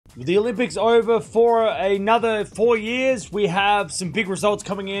With the Olympics over for another 4 years, we have some big results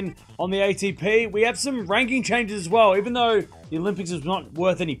coming in on the ATP. We have some ranking changes as well. Even though the Olympics is not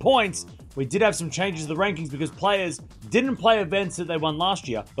worth any points, we did have some changes to the rankings because players didn't play events that they won last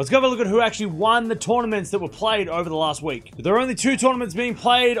year. Let's go have a look at who actually won the tournaments that were played over the last week. There are only 2 tournaments being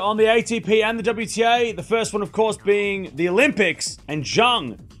played on the ATP and the WTA. The first one, of course, being the Olympics. And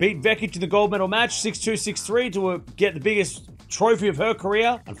Zheng beat Vekic in the gold medal match 6-2, 6-3 to get the biggest trophy of her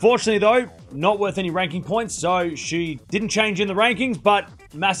career. Unfortunately, though, not worth any ranking points, so she didn't change in the rankings, but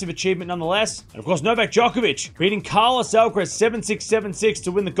massive achievement nonetheless. And of course, Novak Djokovic beating Carlos Alcaraz 7-6, 7-6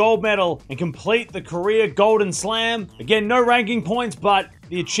 to win the gold medal and complete the career Golden Slam. Again, no ranking points, but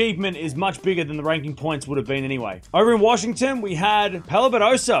the achievement is much bigger than the ranking points would have been anyway. Over in Washington, we had Rafael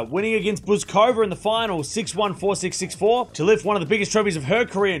Badosa winning against Buzkova in the final 6-1, 4-6, 6-4 to lift one of the biggest trophies of her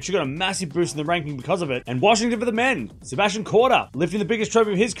career, and she got a massive boost in the ranking because of it. And Washington for the men, Sebastian Korda lifting the biggest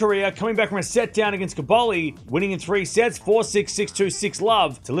trophy of his career, coming back from a set down against Kaboli, winning in 3 sets, 4-6, 6-2,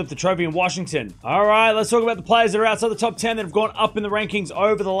 6-love to lift the trophy in Washington. All right, let's talk about the players that are outside the top 10 that have gone up in the rankings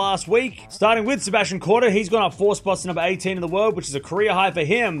over the last week. Starting with Sebastian Korda, he's gone up 4 spots to number 18 in the world, which is a career high for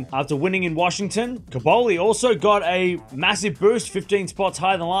him after winning in Washington. Kaboli also got a massive boost, 15 spots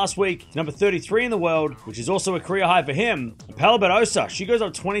higher than last week, to number 33 in the world, which is also a career high for him. And Rafael Badosa, she goes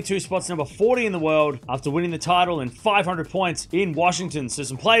up 22 spots to number 40 in the world after winning the title and 500 points in Washington. So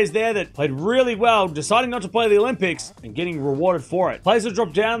some players there that played really well, deciding not to play the Olympics and getting rewarded for it. Players that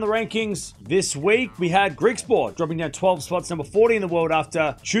dropped down in the rankings this week, we had Grigspor dropping down 12 spots, number 40 in the world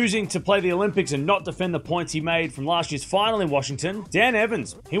after choosing to play the Olympics and not defend the points he made from last year's final in Washington. Dan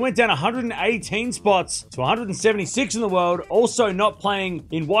Evans, he went down 118 spots to 176 in the world, also not playing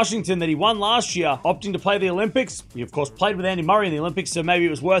in Washington that he won last year, opting to play the Olympics. He, of course, played with Andy Murray in the Olympics, so maybe it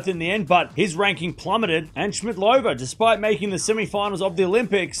was worth it in the end, but his ranking plummeted. And Schmidlova, despite making the semifinals of the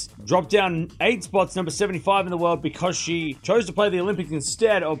Olympics, dropped down 8 spots, number 75 in the world, because she chose to play the Olympics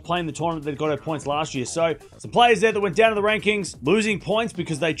instead of playing the tournament that got her points last year. So some players there that went down in the rankings, losing points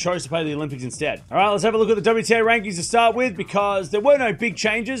because they chose to play the Olympics instead. All right, let's have a look at the WTA rankings to start with, because there were no big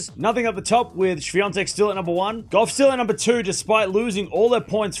changes. Nothing up the top, with Swiatek still at number 1. Gauff still at number 2 despite losing all their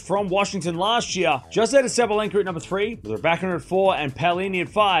points from Washington last year. Just ahead of Sabalenka at number 3, with Rybakina at 4 and Paolini at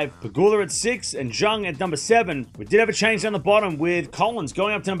 5. Pegula at 6 and Zheng at number 7. We did have a change down the bottom with Collins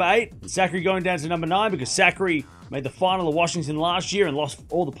going up to number 8 and Sakkari going down to number 9 because Sakkari made the final of Washington last year and lost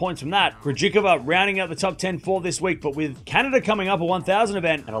all the points from that. Krejcikova rounding out the top 10 for this week, but with Canada coming up, a 1,000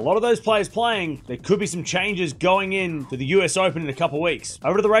 event, and a lot of those players playing, there could be some changes going into the US Open in a couple weeks.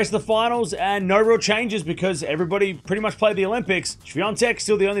 Over to the race of the finals, and no real changes because everybody pretty much played the Olympics. Swiatek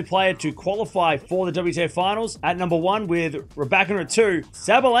still the only player to qualify for the WTA Finals at number 1 with Rybakina at 2.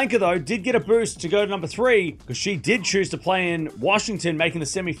 Sabalenka, though, did get a boost to go to number 3 because she did choose to play in Washington, making the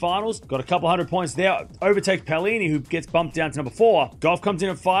semifinals. Got a couple hundred points there, overtakes Paolini, who gets bumped down to number 4. Gauff comes in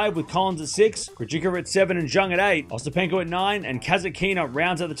at 5 with Collins at 6, Krejcikova at 7 and Zheng at 8, Ostapenko at 9, and Kasatkina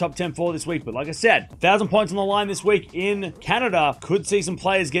rounds out the top 10 for this week. But like I said, 1,000 points on the line this week in Canada. Could see some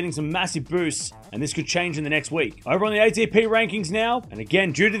players getting some massive boosts, and this could change in the next week. Over on the ATP rankings now, and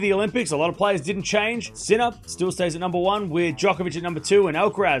again, due to the Olympics, a lot of players didn't change. Sinner still stays at number 1 with Djokovic at number 2 and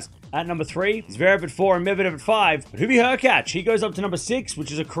Alcaraz at number 3. Zverev at 4 and Medvedev at 5. But Hubie Hurkacz, he goes up to number 6,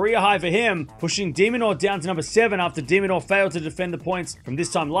 which is a career high for him, pushing de Minaur down to number 7 after de Minaur failed to defend the points from this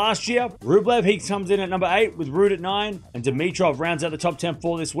time last year. Rublev, he comes in at number 8 with Ruud at 9, and Dimitrov rounds out the top 10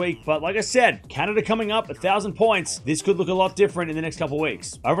 for this week. But like I said, Canada coming up, 1,000 points. This could look a lot different in the next couple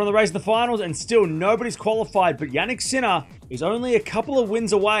weeks. Over on the race of the finals, and still nobody's qualified, but Jannik Sinner is only a couple of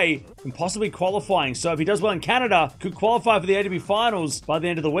wins away from possibly qualifying. So if he does well in Canada, could qualify for the ATP Finals by the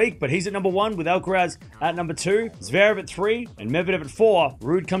end of the week. But he's at number 1 with Alcaraz at number 2, Zverev at 3, and Medvedev at 4.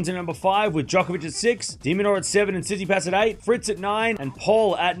 Ruud comes in at number 5 with Djokovic at 6, de Minaur at 7 and Tsitsipas at 8, Fritz at 9, and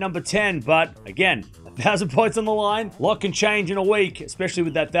Paul at number 10. But again, 1,000 points on the line. A lot can change in a week, especially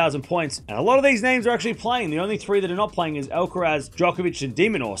with that 1,000 points. And a lot of these names are actually playing. The only 3 that are not playing is Alcaraz, Djokovic, and de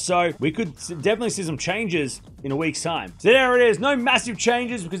Minaur. So we could definitely see some changes in a week's time. So there it is. No massive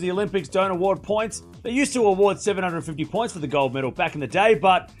changes because the Olympics don't award points. They used to award 750 points for the gold medal back in the day,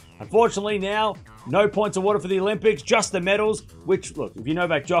 but unfortunately now, no points awarded for the Olympics, just the medals, which, look, if you know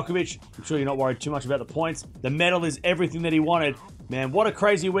Novak Djokovic, I'm sure you're not worried too much about the points. The medal is everything that he wanted. Man, what a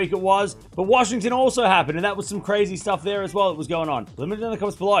crazy week it was. But Washington also happened, and that was some crazy stuff there as well that was going on. Let me know in the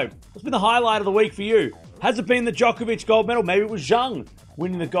comments below. What's been the highlight of the week for you? Has it been the Djokovic gold medal? Maybe it was Zheng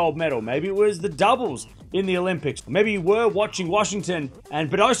winning the gold medal. Maybe it was the doubles in the Olympics. Maybe you were watching Washington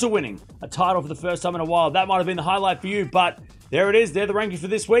and Badosa winning a title for the first time in a while. That might have been the highlight for you, but there it is. They're the rankings for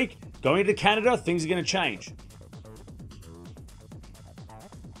this week. Going into Canada, things are going to change.